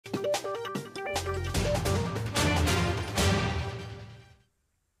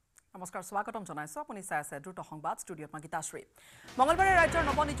নমস্কাৰ স্বাগতম জনাইছো আপুনি চাই আছে দ্ৰুত সংবাদ ষ্টুডিঅ'ত মাগিতাশ্ৰী মঙলবাৰে ৰাজ্যৰ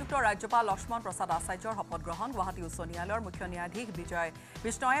নৱনিযুক্ত ৰাজ্যপাল লক্ষ্মণ প্ৰসাদ আচাৰ্যৰ শপত গ্ৰহণ গুৱাহাটী উচ্চ ন্যায়ালয়ৰ মুখ্য ন্যায়াধীশ বিজয়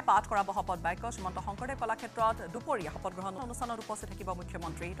বিষ্ণয়ে পাঠ কৰাব শপত বাক্য শ্ৰীমন্ত শংকৰদেৱ কলাক্ষেত্ৰত দুপৰীয়া শপত গ্ৰহণ অনুষ্ঠানত উপস্থিত থাকিব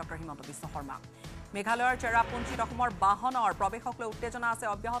মুখ্যমন্ত্ৰী ডক্টৰ হিমন্ত বিশ্ব শৰ্মা মেঘালয়ৰ চেৰাপুঞ্জীত অসমৰ বাহনৰ প্ৰৱেশক লৈ উত্তেজনা আছে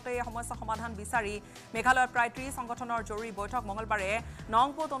অব্যাহত এই সমস্যা সমাধান বিচাৰি মেঘালয়ৰ প্ৰায় 30 সংগঠনৰ জৰুৰী বৈঠক মঙলবাৰে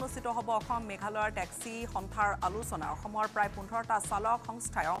নংপুত অনুষ্ঠিত হ'ব অসম মেঘালয়ৰ টেক্সি সন্থাৰ আলোচনা অসমৰ প্ৰায় 15টা চালক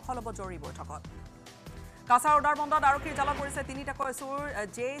সংস্থাই অংশ ল'ব জৰুৰী বৈঠকত কাছাৰ উদাৰবন্দত আৰক্ষীৰ জালত পৰিছে তিনিটাকৈ চুৰ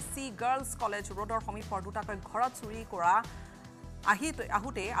জেচি গাৰ্লছ কলেজ ৰোডৰ সমীপৰ দুটাকৈ ঘৰত চুৰি কৰা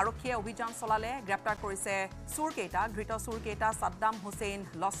আহুতে আৰক্ষীয়ে অভিযান চলালে গ্ৰেপ্তাৰ কৰিছে চুৰকেইটা ধৃত চুৰকেইটা সাদ্দাম হুছেইন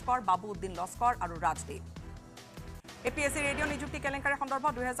লস্কৰ বাবুউদ্দিন লস্কৰ আৰু ৰাজদীপ এপিএসসি ৰেডিঅ' নিযুক্তি কেলেংকাৰী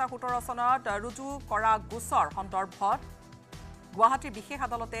সন্দৰ্ভত 2017 চনত ৰুজু কৰা গোচৰ সন্দৰ্ভত গুৱাহাটীৰ বিশেষ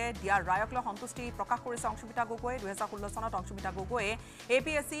আদালতে দিয়া ৰায়ক লৈ সন্তুষ্টি প্ৰকাশ কৰিছে অংশুমিতা গগৈ 2016 চনত অংশুমিতা গগৈয়ে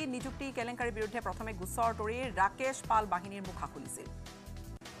এপিএসসি নিযুক্তি কেলেংকাৰীৰ বিৰুদ্ধে প্ৰথমে গোচৰ তৰি ৰাকেশ পাল বাহিনীৰ মুখা খুলিছিল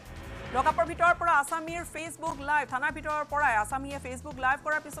লকাপৰ ভিতৰৰ পৰা আসামীৰ ফেচবুক লাইভ থানাৰ ভিতৰৰ পৰাই আসামীয়ে ফেচবুক লাইভ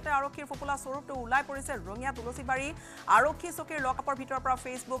কৰাৰ পিছতে আৰক্ষীৰ ফুপুলা স্বৰূপটো ওলাই পৰিছে ৰঙিয়া তুলসীবাৰী আৰক্ষী চকীৰ লকাপৰ ভিতৰৰ পৰা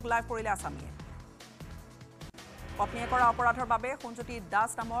ফেচবুক লাইভ কৰিলে আসামীয়ে পত্নীয়ে কৰা অপৰাধৰ বাবে সুঞ্জতি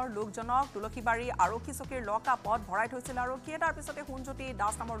দাস নামৰ লোকজনক তুলসীবাৰী আৰক্ষী চকীৰ লকাপত ভৰাই থৈছিল আৰক্ষীয়ে তাৰ পিছতে সুঞ্জতি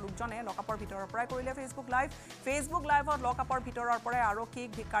দাস নামৰ লোকজনে লকাপৰ ভিতৰৰ পৰাই কৰিলে ফেচবুক লাইভত লকাপৰ ভিতৰৰ পৰাই আৰক্ষীক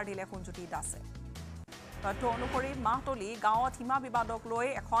ধিক্কাৰ দিলে সুঞ্জতি দাসে তথ্য অনুসৰি মাহতলি গাঁৱত সীমা বিবাদক লৈ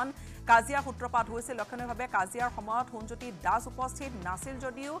এখন কাজিয়া সূত্ৰপাত হৈছিল লক্ষণীয়ভাৱে কাজিয়াৰ সময়ত সুঞ্জতি দাস উপস্থিত নাছিল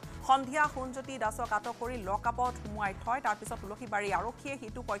যদিও সন্ধিয়া সুঞ্জতি দাসক আটক কৰি লকাপত সোমোৱাই থয় তাৰ পিছত তুলসীবাৰী আৰক্ষীয়ে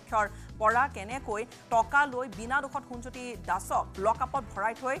হিতু পক্ষৰ পৰা কেনেকৈ টকা লৈ বিনা দুখত সুঞ্জতি দাসক লকাপত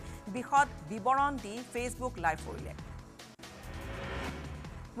ভৰাই থৈ বিশদ বিৱৰণ দি ফেচবুক লাইভ কৰিলে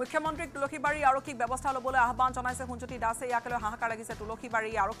মুখ্যমন্ত্ৰীক তুলসীবাৰী আৰক্ষীক ব্যৱস্থা ল'বলৈ আহ্বান জনাইছে সুঞ্জতি দাসে ইয়াক লৈ হাহাকাৰ লাগিছে তুলসীবাৰী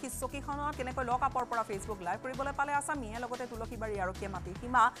আৰক্ষী চকীখনত কেনেকৈ লকাপৰ পৰা ফেচবুক লাইভ কৰিবলৈ পালে আসামীয়ে লগতে তুলসীবাৰী আৰক্ষীয়ে মাটিৰ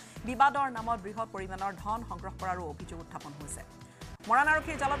সীমা বিবাদৰ নামত বৃহৎ পৰিমাণৰ ধন সংগ্ৰহ কৰাৰো অভিযোগ উত্থাপন হৈছে মৰাণ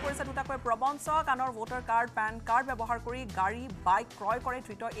আৰক্ষীৰ জালত পৰিছে দুটাকৈ প্ৰবঞ্চক আনৰ ভোটাৰ কাৰ্ড পেন কাৰ্ড ব্যৱহাৰ কৰি গাড়ী বাইক ক্ৰয় কৰে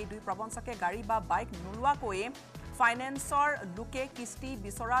ধৃত এই দুই প্ৰবঞ্চকে গাড়ী বা বাইক নোলোৱাকৈয়ে ফাইনেন্সৰ লোকে কিস্তি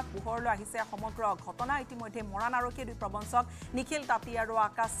বিচৰাত পোহৰলৈ আহিছে সমগ্ৰ ঘটনা ইতিমধ্যে মৰাণ আৰক্ষীয়ে দুই প্ৰবঞ্চক নিখিল তাঁতী আৰু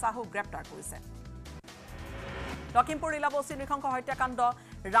আকাশ সাহু গ্ৰেপ্তাৰ কৰিছে লখিমপুৰ ইলাবস্তি নৃশংস হত্যাকাণ্ড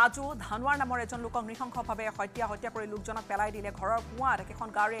ৰাজু ধানোৱাৰ নামৰ এজন লোকক নৃশংসভাৱে হত্যা কৰি লোকজনক পেলাই দিলে ঘৰৰ কুঁৱাত একেখন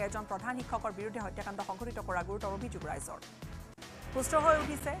গাঁৱৰে এজন প্ৰধান শিক্ষকৰ বিৰুদ্ধে হত্যাকাণ্ড সংঘটিত কৰা গুৰুতৰ অভিযোগ ৰাইজৰ সুস্থ হৈ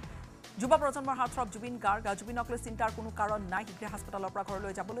উঠিছে যুৱ প্ৰজন্মৰ হাতত জুবিন গাৰ্গ জুবিনক লৈ চিন্তাৰ কোনো কাৰণ নাই শীঘ্ৰে হাস্পতালৰ পৰা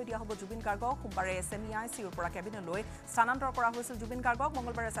ঘৰলৈ যাবলৈ দিয়া হ'ব জুবিন গাৰ্গক সোমবাৰে SMEICUৰ পৰা কেবিনলৈ স্থানান্তৰ কৰা হৈছিল জুবিন গাৰ্গক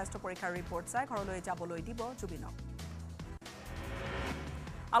মঙলবাৰে স্বাস্থ্য পৰীক্ষাৰ ৰিপৰ্ট চাই ঘৰলৈ যাবলৈ দিব জুবিনক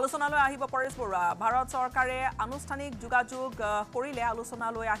আলোচনালৈ আহিব পৰেশ বৰুৱা ভাৰত চৰকাৰে আনুষ্ঠানিক যোগাযোগ কৰিলে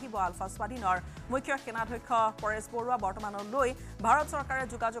আলোচনালৈ আহিব আলফা স্বাধীনৰ মুখ্য সেনাধ্যক্ষ পৰেশ বৰুৱা বৰ্তমানলৈ ভাৰত চৰকাৰে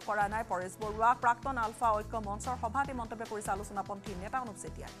যোগাযোগ কৰা নাই পৰেশ বৰুৱা প্ৰাক্তন আলফা ঐক্য মঞ্চৰ সভাতে মন্তব্য কৰিছে আলোচনাপন্থী নেতা অনুপ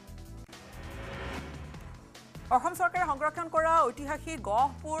চেতিয়াই অসম চৰকাৰে সংৰক্ষণ কৰা ঐতিহাসিক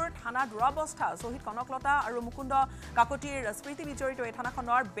গহপুৰ থানা দুৰাৱস্থা শহীদ কনকলতা আৰু মুকুন্দ কাকতিৰ স্মৃতি বিজড়িত এই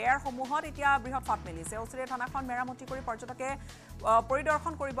থানাখনৰ বেৰসমূহত এতিয়া বৃহৎ ফাট মেলিছে অচিৰে থানাখন মেৰামতি কৰি পৰ্যটকে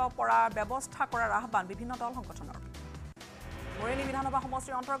পৰিদৰ্শন কৰিব পৰা ব্যৱস্থা কৰাৰ আহ্বান বিভিন্ন দল সংগঠনৰ মৰিনী বিধানসভা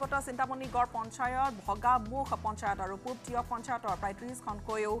সমষ্টিৰ অন্তৰ্গত চিন্তামণি গড় পঞ্চায়ত ভগামুখ পঞ্চায়ত আৰু পূব টিয়ক পঞ্চায়তৰ প্ৰায়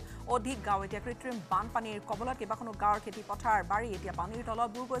 30খনকৈও অধিক গাঁও এতিয়া কৃত্ৰিম বানপানীৰ কবলত কেইবাখনো গাঁৱৰ খেতি পথাৰ বাৰী এতিয়া পানীৰ তলত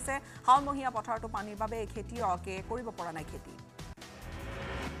বুৰ গৈছে শাওনমহীয়া পথাৰটো পানীৰ বাবে খেতিয়কে কৰিব পৰা নাই খেতি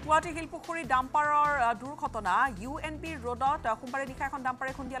গুৱাহাটী শিলপুখুৰী ডাম্পাৰৰ দুৰ্ঘটনা UNP ৰোডত সোমবাৰে নিশা এখন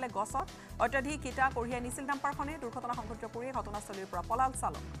ডাম্পাৰে খুন্দিয়ালে গছত অত্যাধিক ইটা কঢ়িয়াই নিছিল ডাম্পাৰখনে দুৰ্ঘটনা সংঘটিত কৰি ঘটনাস্থলীৰ পৰা পলাল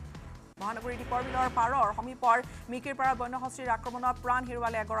চালক মহানগৰী দীপৰ বিলৰ পাৰৰ সমীপৰ মিকিৰপাৰা বন্যহস্তীৰ আক্ৰমণত প্ৰাণ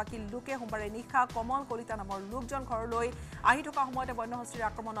হেৰুৱালে এগৰাকী লোকে সোমবাৰে নিশা কমল কলিতা নামৰ লোকজন ঘৰলৈ আহি থকা সময়তে বন্যহস্তীৰ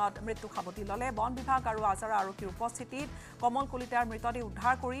আক্ৰমণত মৃত্যু সাৱটি ল'লে বন বিভাগ আৰু আজাৰা আৰক্ষীৰ উপস্থিতিত কমল কলিতাৰ মৃতদেহ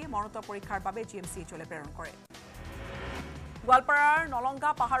উদ্ধাৰ কৰি মৰণোত্তৰ পৰীক্ষাৰ বাবে GMCHলৈ প্ৰেৰণ কৰে গোৱালপাৰাৰ নলংগা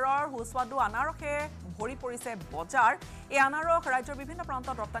পাহাৰৰ সুস্বাদু আনাৰসে ভৰি পৰিছে বজাৰ এই আনাৰস ৰাজ্যৰ বিভিন্ন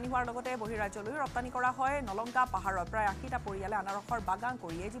প্ৰান্তত ৰপ্তানি হোৱাৰ লগতে বহিৰাজ্যলৈ ৰপ্তানি কৰা হয় নলংগা পাহাৰৰ প্ৰায় 80টা পৰিয়ালে আনাৰসৰ বাগান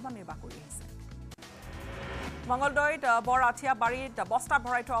কৰিয়ে জীৱন নিৰ্বাহ কৰি আহিছে মঙলদৈত বৰ আঠিয়া বাৰীত বস্তাত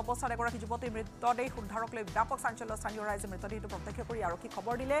ভৰাই থোৱা অৱস্থাত এগৰাকী যুৱতীৰ মৃতদেহ উদ্ধাৰক লৈ ব্যাপক চাঞ্চল্য স্থানীয় ৰাইজে মৃতদেহটো প্ৰত্যক্ষ কৰি আৰক্ষীক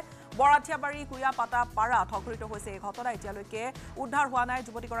খবৰ দিলে বৰ আঠিয়া বাৰী কুৰিয়াপাতা পাৰাত সংঘটিত হৈছে এই ঘটনা এতিয়ালৈকে উদ্ধাৰ হোৱা নাই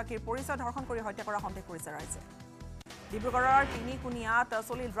যুৱতীগৰাকীৰ পৰিচয় ধৰ্ষণ কৰি হত্যা কৰা সন্দেহ কৰিছে ৰাইজে ডিব্ৰুগড়ৰ তিনিকুনিয়াত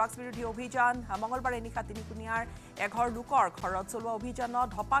চলিল ড্ৰাগছ বিৰোধী অভিযান মঙলবাৰে নিশা তিনিকুনিয়াৰ এঘৰ লোকৰ ঘৰত চলোৱা অভিযানত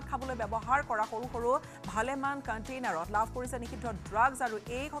ধপাত খাবলৈ ব্যৱহাৰ কৰা সৰু সৰু ভালেমান কণ্টেইনাৰত লাভ কৰিছে নিষিদ্ধ ড্ৰাগছ আৰু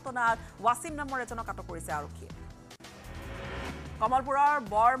এই ঘটনাত ৱাছিম নামৰ এজনক আটক কৰিছে আৰক্ষীয়ে কমলপুৰৰ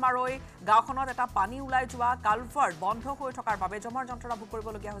বৰমাৰৈ গাঁওখনত এটা পানী ওলাই যোৱা কালভাৰ্ট বন্ধ হৈ থকাৰ বাবে জমৰ যন্ত্ৰণা ভোগ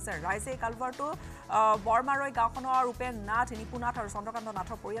কৰিবলগীয়া হৈছে ৰাইজে কালভাৰ্টটো বৰমাৰৈ গাঁওখনৰ উপেন নাথ নিপুনাথ আৰু চন্দ্ৰকান্ত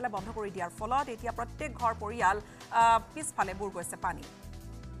নাথৰ পৰিয়ালে বন্ধ কৰি দিয়াৰ ফলত এতিয়া প্ৰত্যেক ঘৰ পৰিয়াল পিছফালে বুৰ গৈছে পানী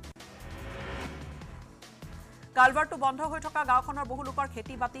কালভাৰ্টটো বন্ধ হৈ থকা গাঁওখনৰ বহু লোকৰ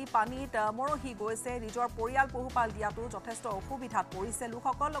খেতি বাতি পানীত মৰহি গৈছে নিজৰ পৰিয়াল পহুপাল দিয়াটো যথেষ্ট অসুবিধাত পৰিছে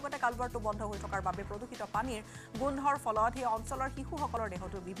লোকসকল লগতে কালভাৰ্টটো বন্ধ হৈ থকাৰ বাবে প্ৰদূষিত পানীৰ গোন্ধৰ ফলত এই অঞ্চলৰ শিশুসকলৰ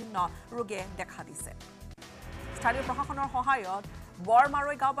দেহতো বিভিন্ন ৰোগে দেখা দিছে স্থানীয় প্ৰশাসনৰ সহায়ত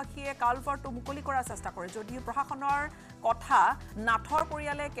বৰমাৰৈ গাঁওবাসীয়ে কালভাৰ্টটো মুকলি কৰাৰ চেষ্টা কৰে যদিও প্ৰশাসনৰ কথা নাথৰ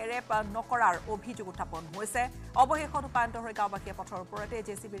পৰিয়ালে কেৰেপ নকৰাৰ অভিযোগ উত্থাপন হৈছে অৱশেষত উপায়ন্ত হৈ গাঁওবাসীয়ে পথৰ ওপৰতে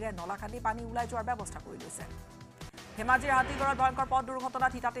জেচিবিৰে নলা খান্দি পানী ওলাই যোৱাৰ ব্যৱস্থা কৰি লৈছে ধেমাজিৰ হাতীগড়ত ভয়ংকৰ পথ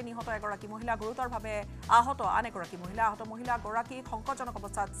দুৰ্ঘটনাত হিতাতে নিহত এগৰাকী মহিলা গুৰুতৰভাৱে আহত আন এগৰাকী মহিলাগৰাকীক সংকটজনক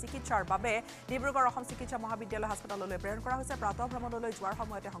অৱস্থাত চিকিৎসাৰ বাবে ডিব্ৰুগড় অসম চিকিৎসা মহাবিদ্যালয় হাস্পতাললৈ প্ৰেৰণ কৰা হৈছে প্ৰাতঃ ভ্ৰমণলৈ যোৱাৰ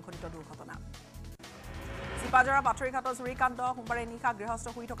সময়তে সংঘটিত দুৰ্ঘটনা চিপাজৰা পাথৰীঘাটৰ চুৰিকাণ্ড সোমবাৰে নিশা গৃহস্থ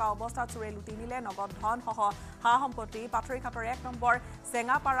শুই থকা অৱস্থাত চোৰে লুটি নিলে নগদ ধনসহ সা সম্পত্তি পাথৰীঘাটৰ 1 নম্বৰ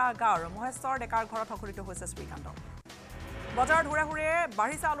চেঙাপাৰা গাঁৱৰ মহেশ্বৰ ডেকাৰ ঘৰত সংঘটিত হৈছে চুৰিকাণ্ড বজাৰত হুৰে হুৰে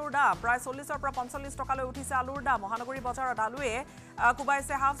বাঢ়িছে আলুৰ দাম প্ৰায় 40ৰ পৰা 45 টকালৈ উঠিছে আলুৰ দাম মহানগৰী বজাৰত আলুৱে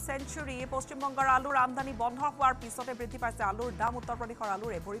কুবাইছে হাফ সেঞ্চুৰী পশ্চিমবংগৰ আলুৰ আমদানি বন্ধ হোৱাৰ পিছতে বৃদ্ধি পাইছে আলুৰ দাম উত্তৰ প্ৰদেশৰ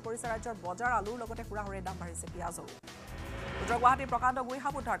আলুৰে ভৰি পৰিছে ৰাজ্যৰ বজাৰ আলুৰ লগতে হুৰা হুৰে দাম বাঢ়িছে পিয়াজৰো উত্তৰ গুৱাহাটীৰ প্ৰকাণ্ড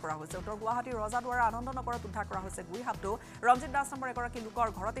গুইসাপ উদ্ধাৰ কৰা হৈছে উত্তৰ গুৱাহাটীৰ ৰজাদুৱাৰা আনন্দনগৰত উদ্ধাৰ কৰা হৈছে গুইসাপটো ৰঞ্জিত দাস নামৰ এগৰাকী লোকৰ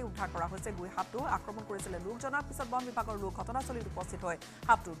ঘৰতে উদ্ধাৰ কৰা হৈছে গুইসাপটো আক্ৰমণ কৰিছিলে লোকজনৰ পিছত বন বিভাগৰ লোক ঘটনাস্থলীত উপস্থিত হৈ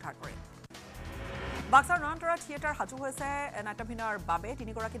সাপটো উদ্ধাৰ কৰে বাক্সাৰ নয়নতৰা থিয়েটাৰ সাজু হৈছে নাট্যভিনয়ৰ বাবে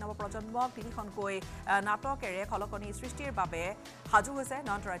তিনিগৰাকী নৱপ্ৰজন্মক তিনিখনকৈ নাটকেৰে খলকনি সৃষ্টিৰ বাবে সাজু হৈছে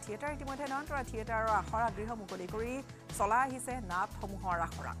নয়নতৰা থিয়েটাৰ ইতিমধ্যে নয়নতৰা থিয়েটাৰৰ আখৰা গৃহ মুকলি কৰি চলাই আহিছে নাটসমূহৰ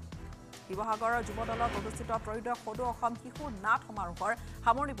আখৰা শিৱসাগৰৰ যুৱ দলত অনুষ্ঠিত ত্ৰয়োদশ সদৌ অসম শিশু নাট সমাৰোহৰ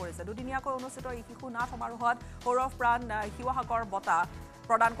সামৰণি পৰিছে দুদিনীয়াকৈ অনুষ্ঠিত এই শিশু নাট সমাৰোহত সৌৰভ প্ৰাণ শিৱসাগৰ বঁটা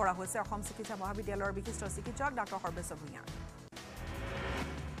প্ৰদান কৰা হৈছে অসম চিকিৎসা মহাবিদ্যালয়ৰ বিশিষ্ট চিকিৎসক ডাক্তৰ সৰ্বেশ্বৰ ভূঞা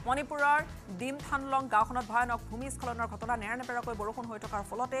মণিপুৰৰ ডিমথানলং গাঁওখনত ভয়ানক ভূমিস্খলনৰ ঘটনা নেৰানেপেৰাকৈ বৰষুণ হৈ থকাৰ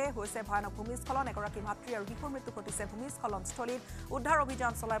ফলতে হৈছে ভয়ানক ভূমিস্খলন এগৰাকী মাতৃ আৰু শিশুৰ মৃত্যু ঘটিছে ভূমিস্খলনস্থলীত উদ্ধাৰ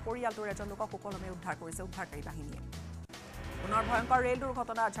অভিযান চলাই পৰিয়ালটোৰ এজন লোকক সুকলমে উদ্ধাৰ কৰিছে উদ্ধাৰকাৰী বাহিনীয়ে পুনৰ ভয়ংকৰ ৰেল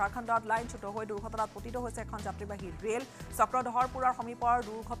দুৰ্ঘটনা ঝাৰখণ্ডত লাইনচ্যুত হৈ দুৰ্ঘটনাত পতিত হৈছে এখন যাত্ৰীবাহী ৰেল চক্ৰধৰপুৰৰ সমীপৰ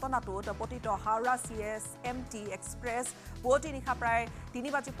দুৰ্ঘটনাটোত পতিত হাওৰা CSMT এক্সপ্ৰেছ পুৱতি নিশা প্ৰায়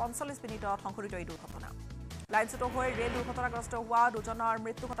 3:45 সংঘটিত এই দুৰ্ঘটনা লাইনচ্যুত হৈ ৰেল দুৰ্ঘটনাগ্ৰস্ত হোৱা দুজনৰ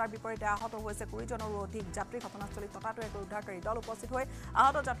মৃত্যু ঘটাৰ বিপৰীতে আহত হৈছে 20জনৰো অধিক যাত্ৰী ঘটনাস্থলীত ততাতৈয়াকৈ উদ্ধাৰকাৰী দল উপস্থিত হৈ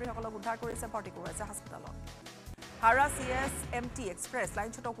আহত যাত্ৰীসকলক উদ্ধাৰ কৰিছে ভৰ্তি কৰোৱাইছে হাস্পতালত হাওৰা CSMT এক্সপ্ৰেছ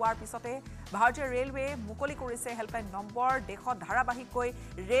লাইনচ্যুত হোৱাৰ পিছতে ভাৰতীয় ৰেলৱে মুকলি কৰিছে হেল্পলাইন নম্বৰ দেশত ধাৰাবাহিককৈ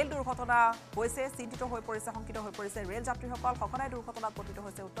ৰেল দুৰ্ঘটনা হৈছে চিন্তিত হৈ পৰিছে শংকিত হৈ পৰিছে ৰেল যাত্ৰীসকল সঘনাই দুৰ্ঘটনাত পতিত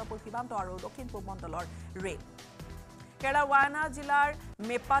হৈছে উত্তৰ পূব সীমান্ত আৰু দক্ষিণ পূব মণ্ডলৰ ৰেল কেৰালাৰ ৱায়ানাড জিলাৰ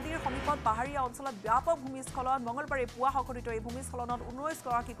মেপাদিৰ সমীপত পাহাৰীয়া অঞ্চলত ব্যাপক ভূমিস্খলন মঙলবাৰে পুৱা সংঘটিত এই ভূমিস্খলনত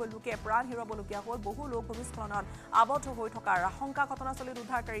 19গৰাকীকৈ লোকে প্ৰাণ হেৰুৱাবলগীয়া হ'ল বহু লোক ভূমিস্খলনত আবদ্ধ হৈ থকাৰ আশংকা ঘটনাস্থলীত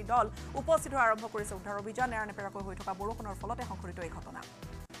উদ্ধাৰকাৰী দল উপস্থিত হৈ আৰম্ভ কৰিছে উদ্ধাৰ অভিযান নেৰানেপেৰাকৈ হৈ থকা বৰষুণৰ ফলতে সংঘটিত এই ঘটনা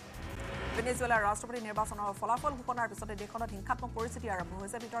ভেনেজুৱেলাৰ ৰাষ্ট্ৰপতি নিৰ্বাচনৰ ফলাফল ঘোষণাৰ পিছতে দেশখনত হিংসাত্মক পৰিস্থিতি আৰম্ভ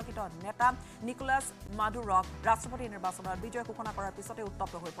হৈছে বিতৰ্কিত নেতা নিকোলাছ মাডুৰক ৰাষ্ট্ৰপতি নিৰ্বাচনত বিজয় ঘোষণা কৰাৰ পিছতে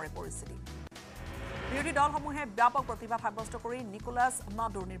উত্তপ্ত হৈ পৰে পৰিস্থিতি বিৰোধী দলসমূহে ব্যাপক প্ৰতিবাদ সাব্যস্ত কৰি নিকোলাছ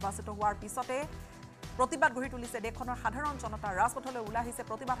মাডুৰ নিৰ্বাচিত হোৱাৰ পিছতে প্ৰতিবাদ গঢ়ি তুলিছে দেশখনৰ সাধাৰণ জনতা ৰাজপথলৈ ওলাই আহিছে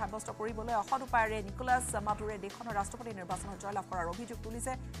প্ৰতিবাদ সাব্যস্ত কৰিবলৈ অসৎ উপায়েৰে নিকোলাছ মাডুৰে দেশখনৰ ৰাষ্ট্ৰপতি নিৰ্বাচনত জয়লাভ কৰাৰ অভিযোগ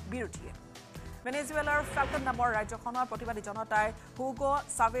তুলিছে বিৰোধীয়ে ভেনেজুৱেলাৰ ফাল্কন নামৰ ৰাজ্যখনৰ প্ৰতিবাদী জনতাই হুগো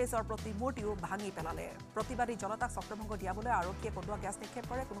চাভেজৰ প্ৰতিমূৰ্তিও ভাঙি পেলালে প্ৰতিবাদী জনতাক ছত্ৰভংগ দিয়াবলৈ আৰক্ষীয়ে কটোৱা গেছ নিক্ষেপ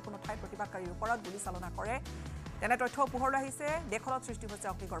কৰে কোনো ঠাইত প্ৰতিবাদকাৰীৰ ওপৰত গুলীচালনা কৰে তেনে তথ্য পোহৰলৈ আহিছে দেশত সৃষ্টি হৈছে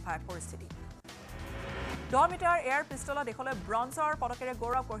অগ্নিগৰ্ভায়ক পৰিস্থিতি 10 মিটাৰ এয়াৰ পিষ্টলত দেশলৈ ব্ৰঞ্জৰ পদকেৰে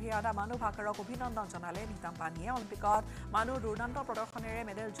গৌৰৱ কঢ়িয়াই অনা মানুহ ভাকাৰক অভিনন্দন জনালে নিতাম পানীয়ে অলিম্পিকত মানুহ দুৰ্দান্ত প্ৰদৰ্শনেৰে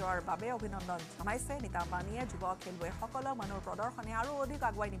মেডেল জয়ৰ বাবে অভিনন্দন জনাইছে নিতাম পানীয়ে যুৱ খেলুৱৈসকলক মানুহৰ প্ৰদৰ্শনে আৰু অধিক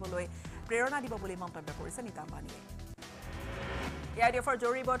আগুৱাই নিবলৈ প্ৰেৰণা দিব বুলি মন্তব্য কৰিছে নিতাম পানীয়ে AIDFৰ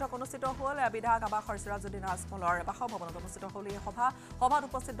জৰুৰী বৈঠক অনুষ্ঠিত হ'ল বিধায়ক আবাসৰ সিৰাজুদ্দিন আজমলৰ বাসভৱনত অনুষ্ঠিত হ'ল এই সভাত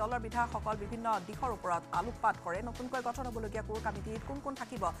উপস্থিত দলৰ বিধায়কসকল বিভিন্ন দিশৰ ওপৰত আলোকপাত কৰে নতুনকৈ গঠন হ'বলগীয়া কোৰ কমিটিত কোন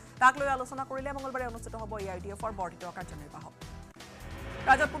থাকিব তাক লৈ আলোচনা কৰিলে মঙলবাৰে অনুষ্ঠিত হ'ব AIDFৰ বৰ্ধিত কাৰ্যনিৰ্বাহ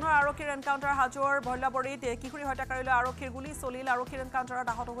ৰাজ্যত পুনৰ আৰক্ষীৰ এনকাউণ্টাৰ হাজোৰ ভল্লাবৰীত কিশোৰী হত্যাকাৰীলৈ আৰক্ষীৰ গুলী চলিল আৰক্ষীৰ এনকাউণ্টাৰত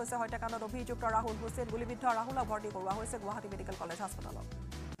আহত হৈছে হত্যাকাণ্ডত অভিযুক্ত ৰাহুল হুছেইন গুলীবিদ্ধ ৰাহুলক ভৰ্তি কৰোৱা হৈছে গুৱাহাটী মেডিকেল কলেজ হাস্পতালত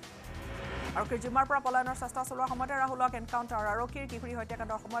আৰক্ষীৰ জিম্মাৰ পৰা পলায়নৰ চেষ্টা চলোৱাৰ সময়তে ৰাহুলক এনকাউণ্টাৰ আৰক্ষীৰ কিশোৰী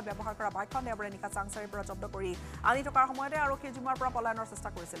হত্যাকাণ্ডৰ সময়ত ব্যৱহাৰ কৰা বাইকখন দেওবাৰে নিশা চাংচাৰীৰ পৰা জব্দ কৰি আনি থকাৰ সময়তে আৰক্ষীৰ জিম্মাৰ পৰা পলায়নৰ চেষ্টা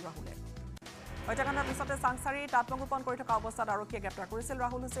কৰিছিল ৰাহুলে হত্যাকাণ্ডৰ পিছতে চাংচাৰী আত্মগোপন কৰি থকা অৱস্থাত আৰক্ষীয়ে গ্ৰেপ্তাৰ কৰিছিল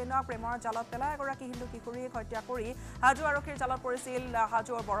ৰাহুল হুছেইনক প্ৰেমৰ জালত পেলাই এগৰাকী হিন্দু কিশোৰীক হত্যা কৰি হাজো আৰক্ষীৰ জালত পৰিছিল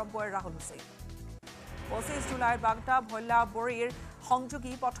হাজোৰ বৰম্বৈৰ ৰাহুল হুছেইন 25 জুলাইত বাগদা ভল্লা বৰীৰ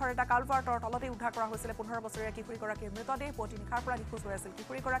সংযোগী পথৰ এটা কালভাৰ্টৰ তলতে উদ্ধাৰ কৰা হৈছিল 15 বছৰীয়া কিশোৰীগৰাকীৰ মৃতদেহ পুৱতি নিশাৰ পৰা নিখোজ হৈ আছিল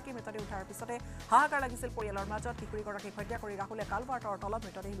কিশোৰীগৰাকীৰ মৃতদেহ উদ্ধাৰৰ পিছতে হাহাকাৰ লাগিছিল পৰিয়ালৰ মাজত কিশোৰীগৰাকীক হত্যা কৰি ৰাহুলে কালভাৰ্টৰ তলত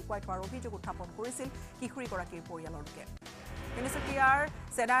মৃতদেহ লুকুৱাই থোৱাৰ অভিযোগ উত্থাপন কৰিছিল কিশোৰীগৰাকীৰ পৰিয়ালৰ লোকে তিনিচুকীয়াৰ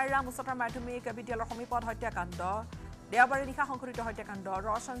চেনাইৰাম উচ্চতৰ মাধ্যমিক বিদ্যালয়ৰ সমীপত হত্যাকাণ্ড দেওবাৰে নিশা সংঘটিত হত্যাকাণ্ড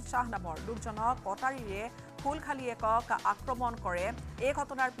ৰশন শ্বাহ নামৰ লোকজনক কটাৰীৰে ফুলখালীয়েকক আক্ৰমণ কৰে এই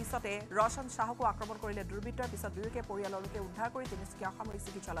ঘটনাৰ পিছতে ৰশন শ্বাহকো আক্ৰমণ কৰিলে দুৰ্বৃত্তৰ পিছত দুয়োকে পৰিয়ালৰ লোকে উদ্ধাৰ কৰি তিনিচুকীয়া সামৰিক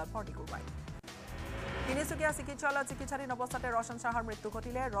চিকিৎসালয়ত ভৰ্তি কৰোৱায় তিনিচুকীয়া চিকিৎসালয়ত চিকিৎসাধীন অৱস্থাতে ৰশন শ্বাহৰ মৃত্যু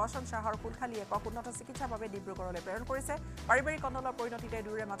ঘটিলে ৰশন শ্বাহৰ ফুলখালীয়েকক উন্নত চিকিৎসাৰ বাবে ডিব্ৰুগড়লৈ প্ৰেৰণ কৰিছে পাৰিবাৰিক কন্দলৰ পৰিণতিতে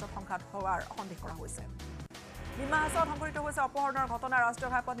দুয়োৰে মাজত সংঘাত হোৱাৰ সন্দেহ কৰা হৈছে ডিমা হাছাওত সংঘটিত হৈছে অপহৰণৰ ঘটনা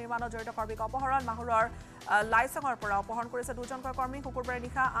ৰাষ্ট্ৰীয় ঘাইপথ নিৰ্মাণত জড়িত কৰ্মীক অপহৰণ মাহুৰৰ লাইচঙৰ পৰা অপহৰণ কৰিছে দুজনকৈ কৰ্মী শুকুৰবাৰে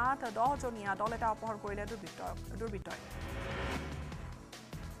নিশা 8-10 জনীয়া দল এটা অপহৰণ কৰিলে দুৰ্বৃত্তই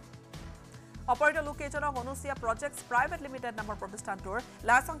অপহৃত লোককেইজনক অনুচিয়া প্ৰজেক্টছ প্ৰাইভেট লিমিটেড নামৰ প্ৰতিষ্ঠানটোৰ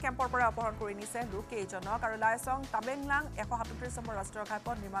লাইচং কেম্পৰ পৰা অপহৰণ কৰি নিছে লোককেইজনক আৰু লাইচং টাবেংলাং 137 নম্বৰ ৰাষ্ট্ৰীয়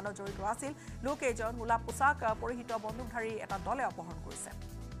ঘাইপথ নিৰ্মাণত জড়িত আছিল লোককেইজন মূলা পোছাক পৰিহিত বন্দুকধাৰী এটা দলে অপহৰণ কৰিছে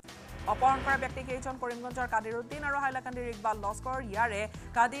অপহৰণ কৰা ব্যক্তিকেইজন কৰিমগঞ্জৰ কাদিৰ উদ্দিন আৰু হাইলাকান্দিৰ ইকবাল লস্কৰ ইয়াৰে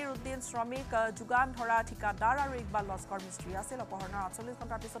কাদিৰ উদ্দিন শ্ৰমিক যোগান ধৰা ঠিকাদাৰ আৰু ইকবাল লস্কৰ মিস্ত্ৰী আছিল অপহৰণৰ 48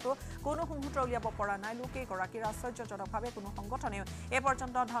 ঘণ্টাৰ পিছতো কোনো সংহত উলিয়াব পৰা নাই লোককেইগৰাকীৰ আশ্চৰ্যজনকভাৱে কোনো সংগঠনেও এই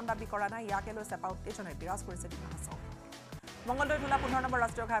পৰ্যন্ত ধন দাবী কৰা নাই ইয়াকে লৈ চেপা উত্তেজনাই বিৰাজ কৰিছে ডিমা হাছাও মঙলদৈ ধুলা 15 নম্বৰ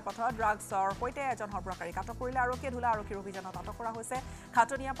ৰাষ্ট্ৰীয় ঘাইপথত ড্ৰাগছৰ সৈতে এজন সৰবৰাহকাৰীক আটক কৰিলে আৰক্ষীয়ে ধুলা আৰক্ষীৰ অভিযানত আটক কৰা হৈছে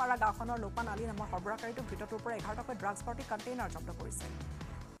খাটনিয়াপাৰা গাঁওখনৰ লোকমান আলী নামৰ সৰবৰাহকাৰীটোক ভিতৰটোৰ পৰা 11টাকৈ ড্ৰাগছ ভৰ্তি কণ্টেইনাৰ জব্দ কৰিছে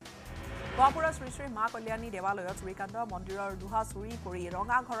গহপুৰৰ শ্ৰী শ্ৰী মা কল্যাণী দেৱালয়ত চুৰিকাণ্ড মন্দিৰৰ লোহা চুৰি কৰি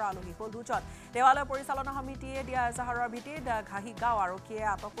ৰঙা ঘৰৰ আলহী হ'ল দুজন দেৱালয় পৰিচালনা সমিতিয়ে দিয়া এজাহাৰৰ ভিত্তিত ঘাহিগাঁও আৰক্ষীয়ে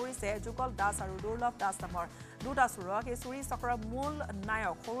আটক কৰিছে যুগল দাস আৰু দুৰ্লভ দাস নামৰ দুটা চোৰক এই চুৰি চক্ৰৰ মূল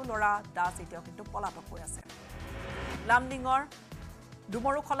নায়ক সৰু ল'ৰা দাস এতিয়াও কিন্তু পলাতক হৈ আছে লামডিঙৰ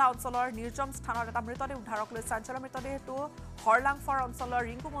ডুমৰুখলা অঞ্চলৰ নিৰ্জন স্থানত এটা মৃতদেহ উদ্ধাৰক লৈ চাঞ্চল্য মৃতদেহটো হৰলাংফৰ অঞ্চলৰ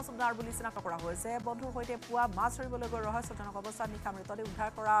ৰিংকু মজুমদাৰ বুলি চিনাক্ত কৰা হৈছে বন্ধুৰ সৈতে পুৱা মাছ ধৰিবলৈ গৈ ৰহস্যজনক অৱস্থাত নিশা মৃতদেহ উদ্ধাৰ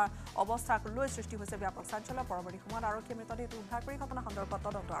কৰা অৱস্থাক লৈ সৃষ্টি হৈছে ব্যাপক চাঞ্চল্য পৰৱৰ্তী সময়ত আৰক্ষীয়ে মৃতদেহটো উদ্ধাৰ কৰি ঘটনা সন্দৰ্ভত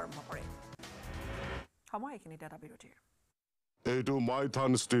তদন্ত আৰম্ভ কৰে সময় এইখিনিতে এটা বিৰতিৰ এইটো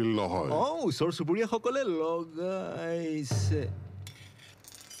মাইথান ষ্টিল নহয় ওচৰ চুবুৰীয়াসকলে লগাইছে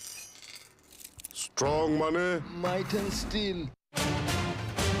ষ্ট্ৰং মানে মাইথান ষ্টিল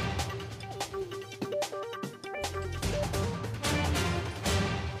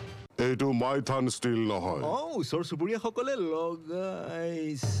এইটো মাইথান ষ্টিল নহয় ওচৰ চুবুৰীয়াসকলে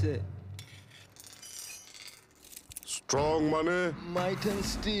লগাইছে ষ্ট্ৰং মানে মাইথান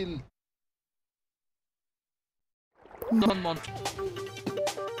ষ্টিল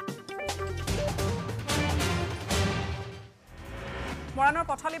মৰাণৰ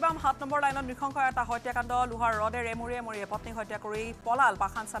পথালিবাম 7 নম্বৰ লাইনত নৃশংস এটা হত্যাকাণ্ড লোহাৰ ৰডেৰে মৰিয়ে পত্নীক হত্যা কৰি পলাল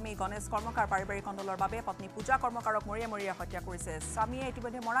পাখান স্বামী গণেশ কৰ্মকাৰ পাৰিবাৰিক কন্দলৰ বাবে পত্নী পূজা কৰ্মকাৰক মৰিয়ে হত্যা কৰিছে স্বামীয়ে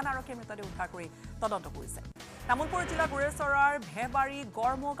ইতিমধ্যে মৰাণ আৰক্ষীয়ে মৃতদেহ উদ্ধাৰ কৰি তদন্ত কৰিছে তামুলপুৰ জিলাৰ গুৰেশ্বৰৰ ভেবাৰী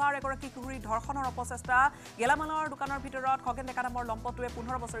গড়মগাঁৱৰ এগৰাকী কিশোৰী ধৰ্ষণৰ অপচেষ্টা গেলামালৰ দোকানৰ ভিতৰত খগেন ডেকা নামৰ লম্পটোৱে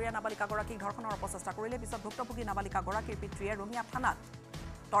 15 বছৰীয়া নাবালিকাগৰাকীক ধৰ্ষণৰ অপচেষ্টা কৰিলে পিছত ভুক্তভোগী নাবালিকাগৰাকীৰ পিতৃয়ে ৰঙিয়া থানাত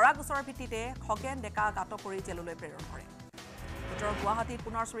তৰা গোচৰৰ ভিত্তিতে খগেন ডেকাক আটক কৰি জেললৈ প্ৰেৰণ কৰে উত্তৰ গুৱাহাটীত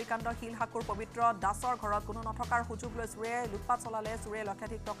পুনৰ চুৰিকাণ্ড শিলহাকুৰ পবিত্ৰ দাসৰ ঘৰত কোনো নথকাৰ সুযোগ লৈ চুৰে লুটপাট চলালে চুৰে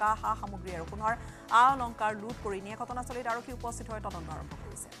লক্ষাধিক টকা সা সামগ্ৰী আৰু পুনৰ অলংকাৰ লুট কৰি নিয়ে ঘটনাস্থলীত আৰক্ষী উপস্থিত হৈ তদন্ত আৰম্ভ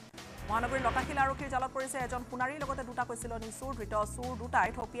কৰিছে মহানগৰীৰ লতাশিল আৰক্ষীৰ জালত পৰিছে এজন সোণাৰীৰ লগতে দুটা কৈছিলনি চুৰ ধৃত চুৰ দুটাই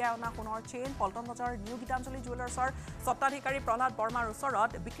থপিয়াই অনা সোণৰ চেইন পল্টন বজাৰৰ নিউ গীতাঞ্জলি জুৱেলাৰ্ছৰ স্বত্বাধিকাৰী প্ৰহ্লাদ বৰ্মাৰ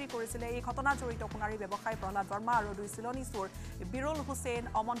ওচৰত বিক্ৰী কৰিছিলে এই ঘটনাত জড়িত সোণাৰী ব্যৱসায়ী প্ৰহ্লাদ বৰ্মা আৰু দুই চিলনি চুৰ বিৰুল হুছেইন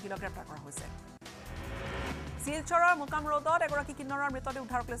অমন গিলক গ্ৰেপ্তাৰ কৰা হৈছে শিলচৰৰ মুকাম ৰোডত এগৰাকী কিন্নৰৰ মৃতদেহ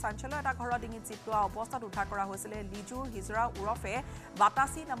উদ্ধাৰ কৰি চাঞ্চল্য এটা ঘৰৰ ডিঙিত চিপটোৱা অৱস্থাত উদ্ধাৰ কৰা হৈছিলে লিজুৰ হিজৰা উৰফে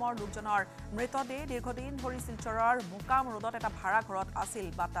বাতাচি নামৰ লোকজনৰ মৃতদেহ দীৰ্ঘদিন ধৰি শিলচৰৰ মুকাম ৰোডত এটা ভাড়া ঘৰত আছিল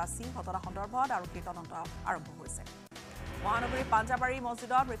বাতাচি ঘটনা সন্দৰ্ভত আৰক্ষীৰ তদন্ত আৰম্ভ হৈছে মহানগৰীৰ পাঞ্জাবাৰী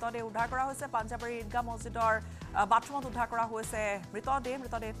মছজিদত মৃতদেহ উদ্ধাৰ কৰা হৈছে পাঞ্জাবাৰী ঈদগাহ মছজিদৰ বাথৰুমত উদ্ধাৰ কৰা হৈছে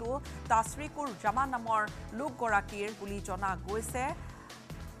মৃতদেহটো তাছৰিকুৰ জামান নামৰ লোকগৰাকীৰ বুলি জনা গৈছে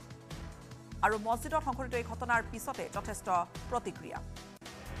আৰু মছজিদত সংঘটিত এই ঘটনাৰ পিছতে যথেষ্ট প্ৰতিক্ৰিয়া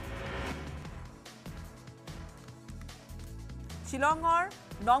শিলঙৰ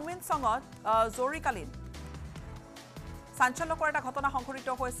নংমিনচঙত জৰুৰীকালীন চাঞ্চল্যকৰ এটা ঘটনা সংঘটিত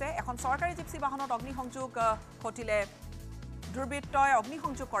হৈছে এখন চৰকাৰী জিপচি বাহনত অগ্নিসংযোগ ঘটিলে দুৰ্বৃত্তই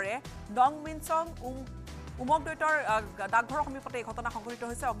অগ্নিসংযোগ কৰে নংমিনচং উমক দৈতৰ ডাকঘৰৰ সমীপতে এই ঘটনা সংঘটিত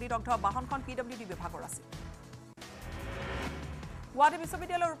হৈছে অগ্নিদগ্ধ বাহনখন পিডব্লিউডি বিভাগৰ আছিল গুৱাহাটী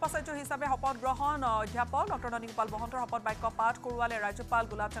বিশ্ববিদ্যালয়ৰ উপাচাৰ্য হিচাপে শপত গ্ৰহণ অধ্যাপক ডক্টৰ ননীগোপাল মহন্তৰ শপত বাক্য পাঠ কৰোৱালে ৰাজ্যপাল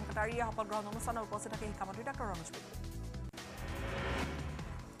গুলাবচন্দ কাটাৰিয়ে শপত গ্ৰহণ অনুষ্ঠানত উপস্থিত থাকে শিক্ষামন্ত্ৰী ডক্টৰ ৰমেশ বেগী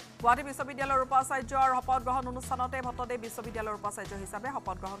গুৱাহাটী বিশ্ববিদ্যালয়ৰ উপাচাৰ্যৰ শপত গ্ৰহণ অনুষ্ঠানতে ভট্টদেৱ বিশ্ববিদ্যালয়ৰ উপাচাৰ্য হিচাপে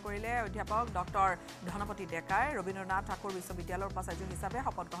শপত গ্ৰহণ কৰিলে অধ্যাপক ডক্টৰ ধনপতি ডেকাই ৰবীন্দ্ৰনাথ ঠাকুৰ বিশ্ববিদ্যালয়ৰ উপাচাৰ্য হিচাপে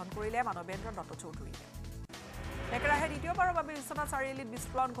শপত গ্ৰহণ কৰিলে মানৱেন্দ্ৰ দত্ত চৌধুৰীয়ে একেৰাহে দ্বিতীয়বাৰৰ বাবে বিশ্বনাথ চাৰিআলিত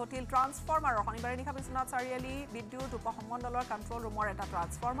বিস্ফোৰণ ঘটিল ট্ৰান্সফৰ্মাৰৰ শনিবাৰে নিশা বিশ্বনাথ চাৰিআলি বিদ্যুৎ উপসংমণ্ডলৰ কণ্ট্ৰল ৰুমৰ এটা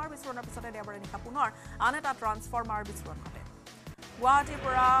ট্ৰান্সফৰ্মাৰ বিস্ফোৰণৰ পিছতে দেওবাৰে নিশা পুনৰ আন এটা ট্ৰান্সফৰ্মাৰ বিস্ফোৰণ ঘটে গুৱাহাটীৰ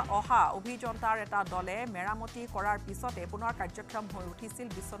পৰা অহা অভিযন্তাৰ এটা দলে মেৰামতি কৰাৰ পিছতে পুনৰ কাৰ্যক্ষম হৈ উঠিছিল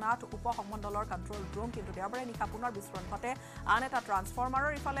বিশ্বনাথ উপসংমণ্ডলৰ কণ্ট্ৰল ৰুম কিন্তু দেওবাৰে নিশা পুনৰ বিস্ফোৰণ ঘটে আন এটা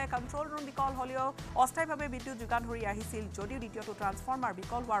ট্ৰান্সফৰ্মাৰৰ ইফালে কণ্ট্ৰল ৰুম বিকল হ'লেও অস্থায়ীভাৱে বিদ্যুৎ যোগান ধৰি আহিছিল যদিও দ্বিতীয়টো ট্ৰান্সফৰ্মাৰ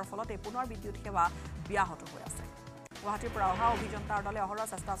বিকল হোৱাৰ ফলতে পুনৰ বিদ্যুৎ সেৱা ব্যাহত হৈ আছে গুৱাহাটীৰ পৰা অহা অভিযন্তাৰ দলে অহৰহ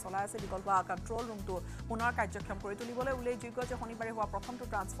চেষ্টা চলাই আছে বিকল হোৱা কণ্ট্ৰল ৰুমটো পুনৰ কাৰ্যক্ষম কৰি তুলিবলৈ উল্লেখযোগ্য যে শনিবাৰে হোৱা প্ৰথমটো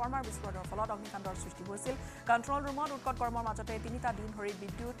ট্ৰান্সফৰ্মাৰ বিস্ফোৰণৰ ফলত অগ্নিকাণ্ডৰ সৃষ্টি হৈছিল কণ্ট্ৰল ৰুমত উৎকট কৰ্মৰ মাজতে 3টা দিন ধৰি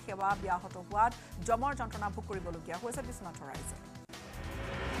বিদ্যুৎ সেৱা ব্যাহত হোৱাত জমৰ যন্ত্ৰণা ভোগ কৰিবলগীয়া হৈছে বিশ্বনাথৰ ৰাইজে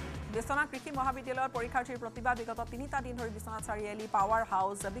বিশ্বনাথ কৃষি মহাবিদ্যালয়ত পৰীক্ষাৰ্থীৰ প্ৰতিবাদ বিগত 3টা দিন ধৰি বিশ্বনাথ চাৰিআলি পাৱাৰ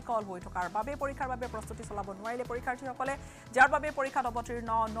হাউচ বিকল হৈ থকাৰ বাবে পৰীক্ষাৰ বাবে প্ৰস্তুতি চলাব নোৱাৰিলে পৰীক্ষাৰ্থীসকলে যাৰ বাবে পৰীক্ষাত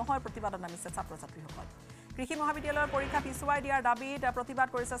অৱতীৰ্ণ নহয় প্ৰতিবাদত নামিছে ছাত্ৰ ছাত্ৰীসকল কৃষি মহাবিদ্যালয়ৰ পৰীক্ষা পিছুৱাই দিয়াৰ দাবীত প্ৰতিবাদ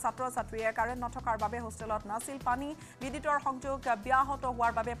কৰিছে ছাত্ৰ ছাত্ৰীয়ে কাৰেণ্ট নথকাৰ বাবে হোষ্টেলত নাছিল পানী বিদ্যুতৰ সংযোগ ব্যাহত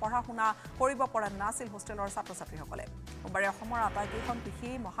হোৱাৰ বাবে পঢ়া শুনা কৰিব পৰা নাছিল হোষ্টেলৰ ছাত্ৰ ছাত্ৰীসকলে সোমবাৰে অসমৰ আটাইকেইখন কৃষি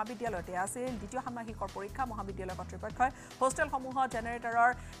মহাবিদ্যালয়তে আছিল দ্বিতীয় ষান্মাসিকৰ পৰীক্ষা মহাবিদ্যালয় কৰ্তৃপক্ষই হোষ্টেলসমূহত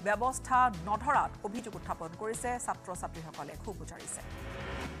জেনেৰেটৰৰ ব্যৱস্থা নধৰাত অভিযোগ উত্থাপন কৰিছে ছাত্ৰ ছাত্ৰীসকলে ক্ষোভ উজাৰিছে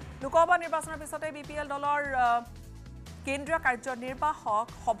লোকসভা নিৰ্বাচনৰ পিছতে বিপিএল দলৰ কেন্দ্ৰীয় কাৰ্যনিৰ্বাহক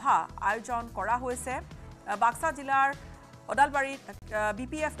সভা আয়োজন কৰা হৈছে বাক্সা জিলাৰ ওদালবাৰীত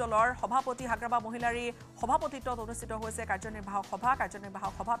বিপিএফ দলৰ সভাপতি হাগ্ৰাবা মহিলাৰী সভাপতিত্বত অনুষ্ঠিত হৈছে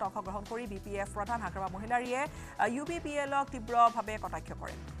কাৰ্যনিৰ্বাহক সভাত অংশগ্ৰহণ কৰি বিপিএফ প্ৰধান হাগ্ৰাবা মহিলাৰীয়ে ইউবিপিএলক তীব্ৰভাৱে কটাক্ষ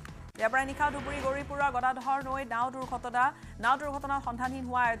কৰে দেওবাৰে নিশা ধুবুৰী গৌৰীপুৰৰ গদাধৰ নৈ নাও দুৰ্ঘটনাত সন্ধানহীন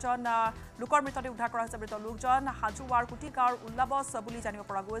হোৱা এজন লোকৰ মৃতদেহ উদ্ধাৰ কৰা হৈছে মৃত লোকজন হাজোৱাৰ কুটি গাঁৱৰ উল্লাবছ বুলি জানিব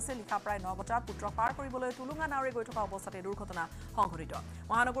পৰা গৈছে নিশা প্ৰায় 9 বজাত পুত্ৰক পাৰ কৰিবলৈ টুলুঙা নাওৰে গৈ থকা অৱস্থাতে দুৰ্ঘটনা সংঘটিত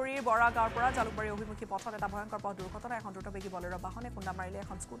মহানগৰীৰ বৰা গাঁৱৰ পৰা জালুকবাৰী অভিমুখী পথত এটা ভয়ংকৰ পথ দুৰ্ঘটনা এখন দ্ৰুতবেগী বলেৰ বাহনে খুন্দা মাৰিলে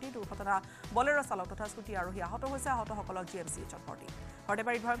এখন স্কুটি দুৰ্ঘটনা বলেৰ চালক তথা স্কুটি আৰোহী আহত হৈছে আহতসকলক জিএমচিএইচত ভৰ্তি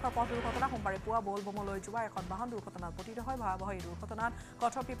হৰদেবাৰীত ভয়ংকৰ পথ দুৰ্ঘটনা সোমবাৰে পুৱা বলবমলৈ যোৱা এখন বাহন দুৰ্ঘটনাত পতিত হয় ভয়াৱহ এই দুৰ্ঘটনাত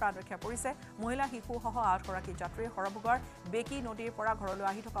কথপি প্ৰাণ ৰক্ষা পৰিছে মহিলা শিশুসহ 8গৰাকী যাত্ৰী হৰভোগৰ বেকী নদীৰ পৰা ঘৰলৈ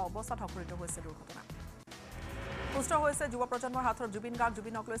আহি থকা অৱস্থাত সংঘটিত হৈছে দুৰ্ঘটনা পুষ্ট হৈছে যুৱ প্ৰজন্মৰ হাতত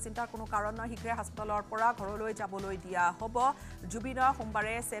জুবিনক লৈ চিন্তাৰ কোনো কাৰণ নাই শীঘ্ৰে হাস্পতালৰ পৰা ঘৰলৈ যাবলৈ দিয়া হ'ব জুবিনক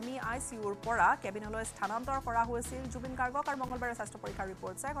সোমবাৰে সেমি আইচিউৰ পৰা কেবিনলৈ স্থানান্তৰ কৰা হৈছিল জুবিন গাৰ্গক আৰু মঙলবাৰে স্বাস্থ্য পৰীক্ষাৰ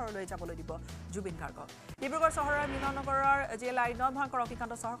ৰিপৰ্ট চাই ঘৰলৈ যাবলৈ দিব জুবিন গাৰ্গক ডিব্ৰুগড় চহৰৰ মিলন নগৰৰ জিলা ইন্ধন ভয়ংকৰ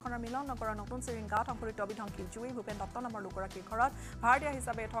অগ্নিকাণ্ড চহৰখনৰ মিলন নগৰৰ নতুন চিৰিং গাঁৱত সংঘটিত বিধ্বংসী জুই ভূপেন দত্ত নামৰ লোকগৰাকীৰ ঘৰত ভাড়াতীয়া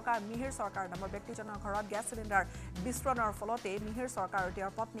হিচাপে থকা মিহিৰ চৰকাৰ নামৰ ব্যক্তিজনৰ ঘৰত গেছ চিলিণ্ডাৰ বিস্ফোৰণৰ ফলতে মিহিৰ চৰকাৰ আৰু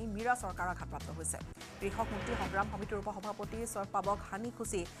তেওঁৰ পত্নী মীৰা চৰকাৰ আঘাতপ্ৰাপ্ত হৈছে কৃষক মুক্তি সংগ্ৰাম সমিতিৰ উপসভাপতি পাবক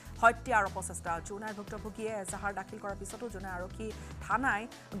হানিখুচি হত্যাৰ অপচেষ্টা জোনাই ভুক্তভোগীয়ে এজাহাৰ দাখিল কৰাৰ পিছতো জোনাই আৰক্ষী থানাই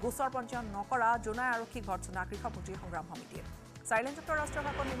গোচৰ পঞ্জীয়ন নকৰা জোনাই আৰক্ষী ঘটনা কৃষক মুক্তি সংগ্ৰাম সমিতিয়ে চাইলেঞ্চযুক্ত ৰাষ্ট্ৰীয়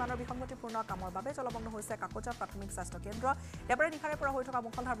ঘাইপথ নিৰ্মাণৰ বিসংগতিপূৰ্ণ কামৰ বাবে জলমগ্ন হৈছে কাকজাত প্ৰাথমিক স্বাস্থ্য কেন্দ্ৰ দেওবাৰে নিশাৰে পৰা হৈ থকা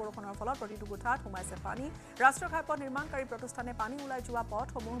মুষলধাৰ বৰষুণৰ ফলত প্ৰতিটো কোঠাত সোমাইছে পানী ৰাষ্ট্ৰীয় ঘাইপথ নিৰ্মাণকাৰী প্ৰতিষ্ঠানে পানী ওলাই যোৱা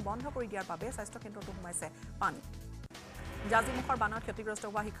পথসমূহ বন্ধ কৰি দিয়াৰ বাবে স্বাস্থ্য কেন্দ্ৰটো সোমাইছে পানী জাজিমুখৰ বানত ক্ষতিগ্ৰস্ত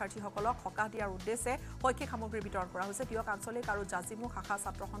হোৱা শিক্ষাৰ্থীসকলক সকাহ দিয়াৰ উদ্দেশ্যে শৈক্ষিক সামগ্ৰী বিতৰণ কৰা হৈছে তিয়ক আঞ্চলিক আৰু জাজিমুখ শাখা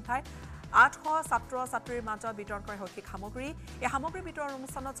ছাত্ৰ সন্থাই 800 ছাত্ৰ ছাত্ৰীৰ মাজত বিতৰণ কৰে শৈক্ষিক সামগ্ৰী এই সামগ্ৰী বিতৰণ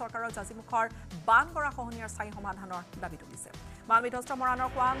অনুষ্ঠানত চৰকাৰৰ জাজিমুখৰ বান কৰা খহনীয়াৰ স্থায়ী সমাধানৰ দাবী তুলিছে বান বিধ্বস্ত মৰাণৰ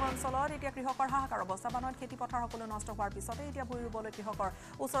কোৱাং অঞ্চলত এতিয়া কৃষকৰ হাহাকাৰ অৱস্থা বানত খেতি পথাৰ সকলো নষ্ট হোৱাৰ পিছতে এতিয়া ভূঁই ৰুবলৈ কৃষকৰ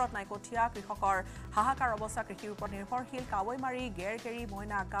ওচৰত নাই কঠীয়া কৃষকৰ হাহাকাৰ অৱস্থা কৃষিৰ ওপৰত নিৰ্ভৰশীল কাৱৈমাৰী গেৰগেৰী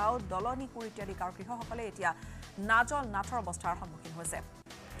মইনা গাঁও দলনিকুৰ ইত্যাদি গাঁৱৰ কৃষকসকলে এতিয়া নাথৰ অৱস্থাৰ সন্মুখীন হৈছে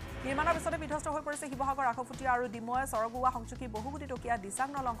নিৰ্মাণৰ পিছতে বিধ্বস্ত হৈ পৰিছে শিৱসাগৰ আখফুটীয়া আৰু ডিময় চৰগুৱা সংযোগী বহু কোটি টকীয়া দিচাং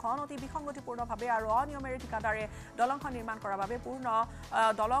দলংখন অতি বিসংগতিপূৰ্ণভাৱে আৰু অনিয়মেৰে ঠিকাদাৰে দলংখন নিৰ্মাণ কৰাৰ বাবে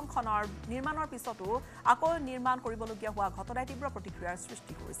দলংখনৰ নিৰ্মাণৰ পিছতো আকৌ নিৰ্মাণ কৰিবলগীয়া হোৱা ঘটনাই তীব্ৰ প্ৰতিক্ৰিয়াৰ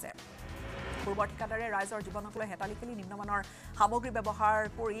সৃষ্টি কৰিছে পূৰ্বৰ ঠিকাদাৰে ৰাইজৰ জীৱনক লৈ হেতালি খেলি নিম্নমানৰ সামগ্ৰী ব্যৱহাৰ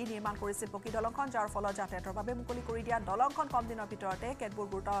কৰি নিৰ্মাণ কৰিছিল পকী দলংখন যাৰ ফলত যাতায়াতৰ বাবে মুকলি কৰি দিয়া দলংখন কম দিনৰ ভিতৰতে কেতবোৰ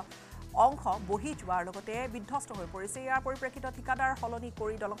গুৰুত্ব অংশ বহি যোৱাৰ লগতে বিধ্বস্ত হৈ পৰিছে ইয়াৰ পৰিপ্ৰেক্ষিতত ঠিকাদাৰ সলনি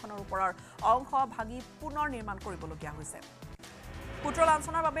কৰি দলংখনৰ ওপৰৰ অংশ ভাঙি পুনৰ নিৰ্মাণ কৰিবলগীয়া হৈছে পুত্ৰ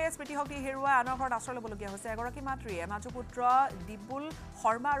লাঞ্ছনাৰ বাবে স্মৃতিশক্তি হেৰুৱাই আনৰ ঘৰত আশ্ৰয় ল'বলগীয়া হৈছে এগৰাকী মাতৃয়ে মাজু পুত্ৰ দিবুল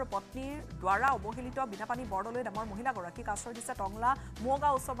শৰ্মা আৰু পত্নীৰ দ্বাৰা অৱহেলিত বিনাপানী বৰদলৈ নামৰ মহিলাগৰাকীক আশ্ৰয় দিছে টংলা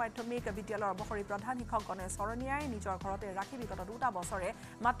মোগাঁও উচ্চ মাধ্যমিক বিদ্যালয়ৰ অৱসৰী প্ৰধান শিক্ষক গণেশ শৰণীয়াই নিজৰ ঘৰতে ৰাখি বিগত 2 বছৰে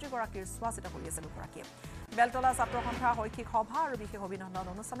মাতৃগৰাকীৰ চোৱাচিতা কৰি আছে লোকগৰাকীয়ে বেলতলা ছাত্ৰ সন্থাৰ শৈক্ষিক সভা আৰু বিশেষ অভিনন্দন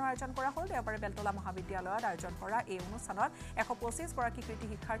অনুষ্ঠানৰ আয়োজন কৰা হ'ল দেওবাৰে বেলতলা মহাবিদ্যালয়ত আয়োজন কৰা এই অনুষ্ঠানত 125 গৰাকী কৃতি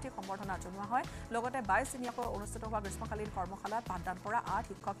শিক্ষাৰ্থীক সম্বৰ্ধনা জনোৱা হয় লগতে 22 দিনীয়াকৈ অনুষ্ঠিত হোৱা গ্ৰীষ্মকালীন কৰ্মশালাত পাঠদান কৰা 8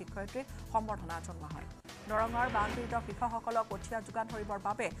 শিক্ষক শিক্ষয়িত্ৰীক সম্বৰ্ধনা জনোৱা হয় দৰঙৰ বানপীড়িত কৃষকসকলক কঠীয়া যোগান ধৰিবৰ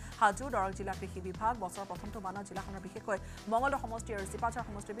বাবে হাজু দৰং জিলা কৃষি বিভাগ বছৰ প্ৰথমটো বানত জিলাখনৰ বিশেষকৈ মঙলব সমষ্টি আৰু চিপাঝাৰ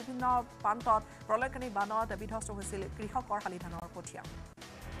সমষ্টিৰ বিভিন্ন প্ৰান্তত প্ৰলয়কাৰী বানত বিধ্বস্ত হৈছিল কৃষকৰ শালি ধানৰ কঠীয়া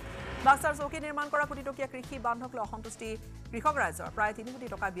বাক্সাৰ চৌকি নিৰ্মাণ কৰা কোটিটকীয়া কৃষি বান্ধক লৈ অসন্তুষ্টি কৃষক ৰাইজৰ প্ৰায় 3 কোটি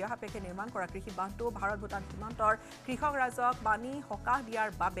টকা ব্যয় সাপেক্ষে নিৰ্মাণ কৰা কৃষি বান্ধটো ভাৰত ভূটান সীমান্তৰ কৃষক ৰাইজক পানী সকাহ দিয়াৰ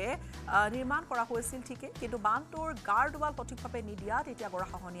বাবে নিৰ্মাণ কৰা হৈছিল ঠিকেই কিন্তু বান্ধটোৰ গাৰ দুৱাল সঠিকভাৱে নিদিয়াত এতিয়া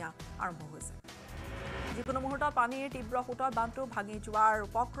গৰাখহনীয়া আৰম্ভ হৈছে যিকোনো মুহূৰ্তত পানীৰ তীব্ৰ সোঁতত বান্ধটো ভাঙি যোৱাৰ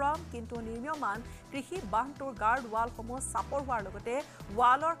উপক্ৰম কিন্তু নিৰ্মীয়মান কৃষি বান্ধটোৰ গাৰ দুৱালসমূহ চাপৰ হোৱাৰ লগতে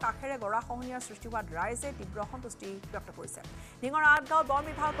ৱালৰ কাষেৰে গৰাখহনীয়াৰ সৃষ্টি হোৱাত ৰাইজে তীব্ৰ অসন্তুষ্টি ব্যক্ত কৰিছে ডিঙৰ আঠগাঁৱত বন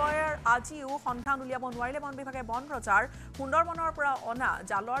বিভাগৰ আজিও সন্ধান উলিয়াব নোৱাৰিলে বন বিভাগে বন ৰজাৰ সুন্দৰবনৰ পৰা অনা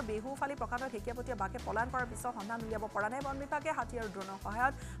জালৰ বেহু ফালি প্ৰকাণ্ড ঢেকীয়াপতীয়া বাঘে পলায়ন কৰাৰ পিছত সন্ধান উলিয়াব পৰা নাই বন বিভাগে হাতী আৰু ড্ৰোনৰ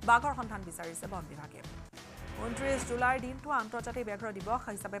সহায়ত বাঘৰ সন্ধান বিচাৰিছে বন বিভাগে 29 জুলাইৰ দিনটো আন্তৰ্জাতিক ব্যাঘ্ৰ দিৱস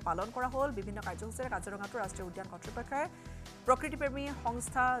হিচাপে পালন কৰা হ'ল বিভিন্ন কাৰ্যসূচীৰে কাজিৰঙাটো ৰাষ্ট্ৰীয় উদ্যান কৰ্তৃপক্ষই প্ৰকৃতিপ্ৰেমী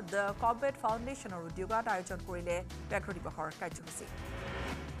সংস্থা দ্য কবেট ফাউণ্ডেশ্যনৰ উদ্যোগত আয়োজন কৰিলে ব্যাঘ্ৰ দিৱসৰ কাৰ্যসূচী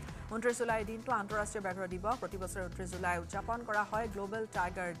 29 জুলাইৰ দিনটো আন্তঃৰাষ্ট্ৰীয় ব্যাঘ্ৰ দিৱস প্ৰতি বছৰে 29 জুলাই উদযাপন কৰা হয় গ্লোবেল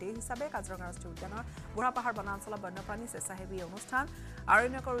টাইগাৰ ডে হিচাপে কাজিৰঙা ৰাষ্ট্ৰীয় উদ্যানৰ বুঢ়াপাহাৰ বনাঞ্চলত বন্যপ্ৰাণী স্বেচ্ছাসেৱী অনুষ্ঠান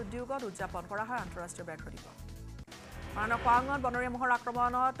আৰণ্যকৰ উদ্যোগত উদযাপন কৰা হয় আন্তঃৰাষ্ট্ৰীয় ব্যাঘ্ৰ দিৱস খোৱাঙত বনৰীয়া মহৰ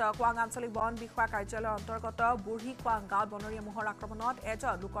আক্ৰমণত খোৱাং আঞ্চলিক বন বিষয়া কাৰ্যালয়ৰ অন্তৰ্গত বুঢ়ী খোৱাং গাঁৱত বনৰীয়া মহৰ আক্ৰমণত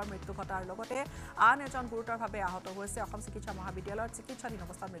এজন লোকৰ মৃত্যু ঘটাৰ লগতে আন এজন গুৰুতৰভাৱে আহত হৈছে অসম চিকিৎসা মহাবিদ্যালয়ত চিকিৎসাধীন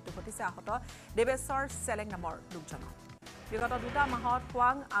অৱস্থাত মৃত্যু ঘটিছে আহত দেৱেশ্বৰ চেলেং নামৰ লোকজনৰ বিগত 2 মাহত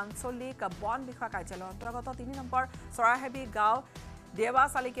খোৱাং আঞ্চলিক বন বিষয়া কাৰ্যালয়ৰ অন্তৰ্গত 3 নম্বৰ চৰাইহেবী গাঁও দেৱা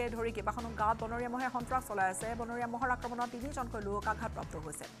চালিকে ধৰি কেইবাখনো গাঁৱত বনৰীয়া মহে সন্ত্ৰাস চলাই আছে বনৰীয়া মহৰ আক্ৰমণত 3জনকৈ লোক আঘাতপ্ৰাপ্ত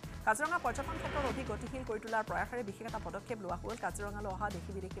হৈছে কাজিৰঙা পৰ্যটন ক্ষেত্ৰত অধিক গতিশীল কৰি তোলাৰ প্ৰয়াসেৰে বিশেষ এটা পদক্ষেপ লোৱা হ'ল কাজিৰঙালৈ অহা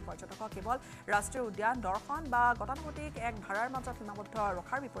দেশী বিদেশী পৰ্যটকক কেৱল ৰাষ্ট্ৰীয় উদ্যান দৰ্শন বা গতানুগতিক এক ধাৰাৰ মাজত সীমাবদ্ধ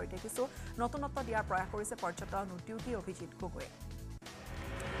ৰখাৰ বিপৰীতে কিছু নতুনত্ব দিয়াৰ প্ৰয়াস কৰিছে পৰ্যটন উদ্যোগী অভিজিৎ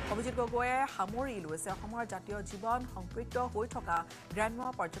গগৈয়ে সামৰি লৈছে অসমৰ জাতীয় জীৱন সম্পৃক্ত হৈ থকা গ্ৰাম্য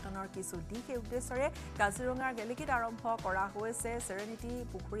পৰ্যটনৰ কিছু দিশ এই উদ্দেশ্যৰে কাজিৰঙাৰ গেলেকীত আৰম্ভ কৰা হৈছে সেৰেনিটি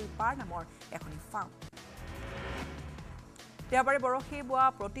পুখুৰী পাৰ নামৰ এখন ফাৰ্ম দেওবাৰে বৰশী বোৱা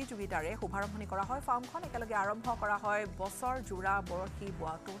প্ৰতিযোগিতাৰে শুভাৰম্ভণি কৰা হয় ফাৰ্মখন একেলগে আৰম্ভ কৰা হয় বছৰ জোৰা বৰশী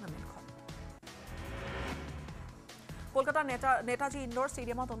বোৱা টুৰ্ণামেণ্টখন কলকাতাৰ নেতাজী ইনডোৰ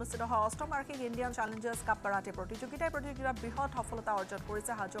ষ্টেডিয়ামত অনুষ্ঠিত হোৱা 8ম বাৰ্ষিক ইণ্ডিয়ান চেলেঞ্জাৰ্ছ কাপ কাৰাটে প্ৰতিযোগিতাত বৃহৎ সফলতা অৰ্জন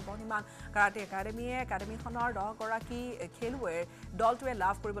কৰিছে হাজো বহ্নিমান কাৰাটে একাডেমীয়ে একাডেমীখনৰ 10 গৰাকী খেলুৱৈৰ দলটোৱে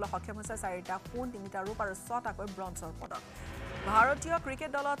লাভ কৰিবলৈ সক্ষম হৈছে 4টা সোণ 3টা ৰূপ আৰু 6টাকৈ ব্ৰঞ্জৰ পদক ভাৰতীয় ক্ৰিকেট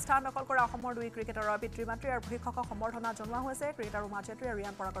দলত স্থান দখল কৰা অসমৰ 2 ক্ৰিকেটাৰৰ পিতৃ-মাতৃ আৰু প্ৰশিক্ষকক সম্বৰ্ধনা জনোৱা হৈছে ক্ৰিকেটাৰ উমাচেত্ৰী আৰু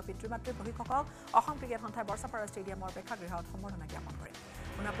ৰিয়ান পৰাগৰ পিতৃ-মাতৃ প্ৰশিক্ষকক অসম ক্ৰিকেট সন্থাই বৰ্ষাপাৰা ষ্টেডিয়ামৰ প্ৰেক্ষাগৃহত সম্বৰ্ধনা জ্ঞাপন কৰে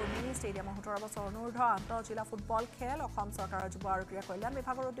সোণাপুৰ মিনি ষ্টেডিয়ামৰ 17 বছৰ অনুৰ্ধ আন্তঃজিলা ফুটবল খেল অসম চৰকাৰৰ যুৱ আৰু ক্ৰীড়া কল্যাণ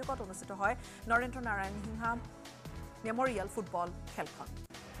বিভাগৰ উদ্যোগত অনুষ্ঠিত হয় নৰেন্দ্ৰ নাৰায়ণ সিংহা মেমৰিয়েল ফুটবল খেলখন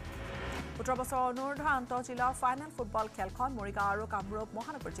 17 বছৰ অনুৰ্ধ আন্তঃজিলা ফাইনেল ফুটবল খেলখন মৰিগাঁও আৰু কামৰূপ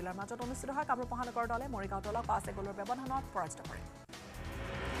মহানগৰ জিলাৰ মাজত অনুষ্ঠিত হয় কামৰূপ মহানগৰ দলে মৰিগাঁও দলক 5 গ'লৰ ব্যৱধানত পৰাজিত কৰে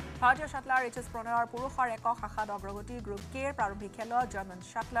ভাৰতীয় শাটলাৰ এইচ এছ প্ৰণয়ৰ পুৰুষৰ একক শাখাত অগ্ৰগতি গ্ৰুপ কেৰ প্ৰাৰম্ভিক খেলত জাৰ্মান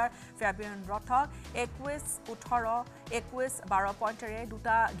শাটলাৰ ফেবিয়ান ৰথক 21-18 21-12 পইণ্টেৰে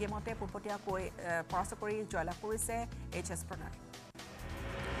 2টা গেমতে পোনপটীয়াকৈ পৰাস্ত কৰি জয়লাভ কৰিছে এইচ এছ প্ৰণয়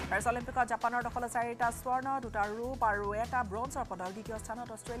পেৰিছ অলিম্পিকত জাপানৰ দখলত 4টা স্বৰ্ণ 2টা ৰূপ আৰু 1টা ব্ৰঞ্জৰ পদক দ্বিতীয় স্থানত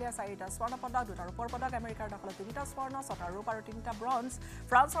অষ্ট্ৰেলিয়াৰ 4টা স্বৰ্ণ পদক 2টা ৰূপৰ পদক আমেৰিকাৰ দখলত 3টা স্বৰ্ণ 6টা ৰূপ আৰু 3টা ব্ৰঞ্জ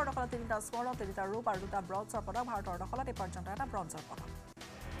ফ্ৰান্সৰ দখলত 3টা স্বৰ্ণ 3টা ৰূপ আৰু 2টা ব্ৰঞ্জৰ পদক ভাৰতৰ দখলত এই পৰ্যন্ত 1টা ব্ৰঞ্জৰ পদক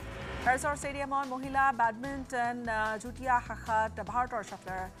পেৰিছৰ ষ্টেডিয়ামত মহিলা বেডমিণ্টন যুটীয়া শাখাত ভাৰতৰ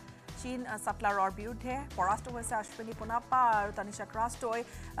শাটলাৰ চীন শাটলাৰৰ বিৰুদ্ধে পৰাস্ত হৈছে অশ্বিনী পোনাপ্পা আৰু তানিশা ক্ৰাষ্টই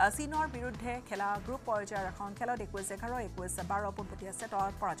চীনৰ বিৰুদ্ধে খেলা গ্ৰুপ পৰ্যায়ৰ এখন খেলত 21-11 21-12 পোনপটীয়া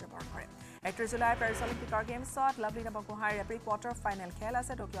ছেটত পৰাজয় বৰণ কৰে 31 জুলাই পেৰিছ অলিম্পিকৰ গেমছত লাভলী নৱগোহাঁইৰ প্ৰি কোৱাৰ্টাৰ ফাইনেল খেল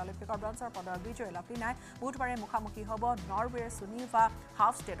আছে টকিঅ' অলিম্পিকৰ ব্ৰঞ্জৰ পদক বিজয়ী লাভলীনাই বুধবাৰে মুখামুখি হ'ব নৰৱেৰ সুনিভা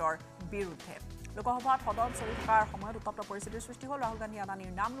হাফষ্টেডৰ বিৰুদ্ধে লোকসভাত সদন চলি থকাৰ সময়ত উত্তপ্ত পৰিস্থিতিৰ সৃষ্টি হ'ল ৰাহুল গান্ধী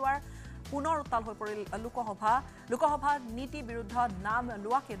আদানীৰ নাম লোৱাৰ পুনৰ উত্তাল হৈ পৰিল লোকসভাত নীতি বিৰুদ্ধ নাম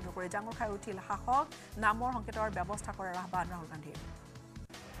লোৱা কেন্দ্ৰ কৰি জাঙুৰ খাই উঠিল শাসক নামৰ সংকেতৰ ব্যৱস্থা কৰাৰ আহ্বান ৰাহুল গান্ধীৰ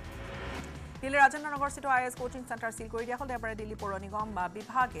দিল্লীৰ Rajendra নগৰস্থিত IS coaching centre seal কৰি দিয়া হ'ল। দেওবাৰে দিল্লী পৌৰ নিগম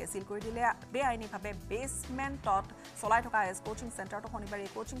বিভাগে সিল কৰি দিলে বেআইনীভাৱে বেছমেণ্টত চলাই থকা IS কোচিং চেণ্টাৰটো। শনিবাৰে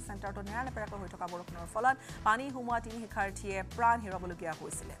এই কোচিং চেণ্টাৰটো নেৰানেপেৰাকৈ হৈ থকা বৰষুণৰ ফলত পানী সোমোৱা 3 শিক্ষাৰ্থীয়ে প্ৰাণ হেৰুৱাবলগীয়া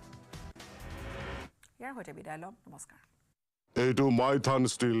হৈছিলে। ইয়াৰ সৈতে বিদায় ল'ম। নমস্কাৰ। এইটো মাইথান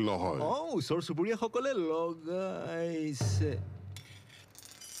ষ্টীল নহয়। ওচৰ চুবুৰীয়াসকলে লগাইছে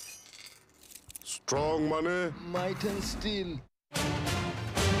ষ্ট্ৰং মানে মাইথান ষ্টীল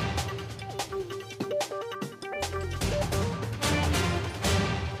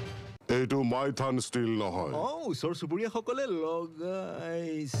এইটো মাইথান ষ্টীল নহয়। ওচৰ চুবুৰীয়াসকলে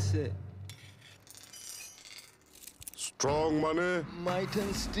লগাইছে ষ্ট্ৰং মানে মাইথান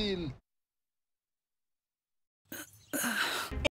ষ্টীল